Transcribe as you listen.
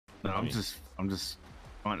No, I'm just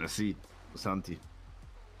wanting to see Santi.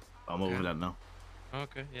 I'm over that now.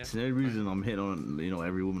 Okay, yeah. It's the only reason I'm hitting on, you know,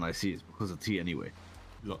 every woman I see is because of T anyway.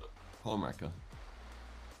 You got Hallmarker.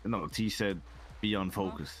 No, T said be on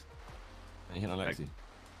focus. And you hit on Lexi.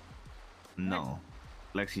 No.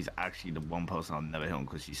 Lexi's actually the one person I'll never hit on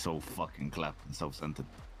because she's so fucking clapped and self-centered.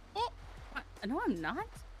 Oh, no, I'm not. What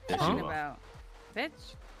Yes, are you you talking are. about?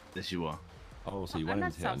 Bitch. Yes, you are. Oh, so you I'm want him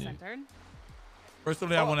not to hit on you. self-centered.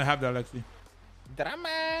 Personally, I want to have that, Lexi. Drama.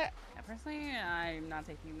 Yeah, personally, I'm not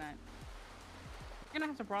taking that. You're gonna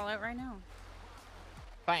have to brawl out right now.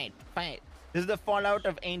 Fight, fight. This is the fallout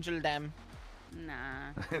of Angel Dam.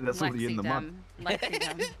 Nah. That's already in the mud.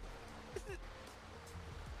 Lexi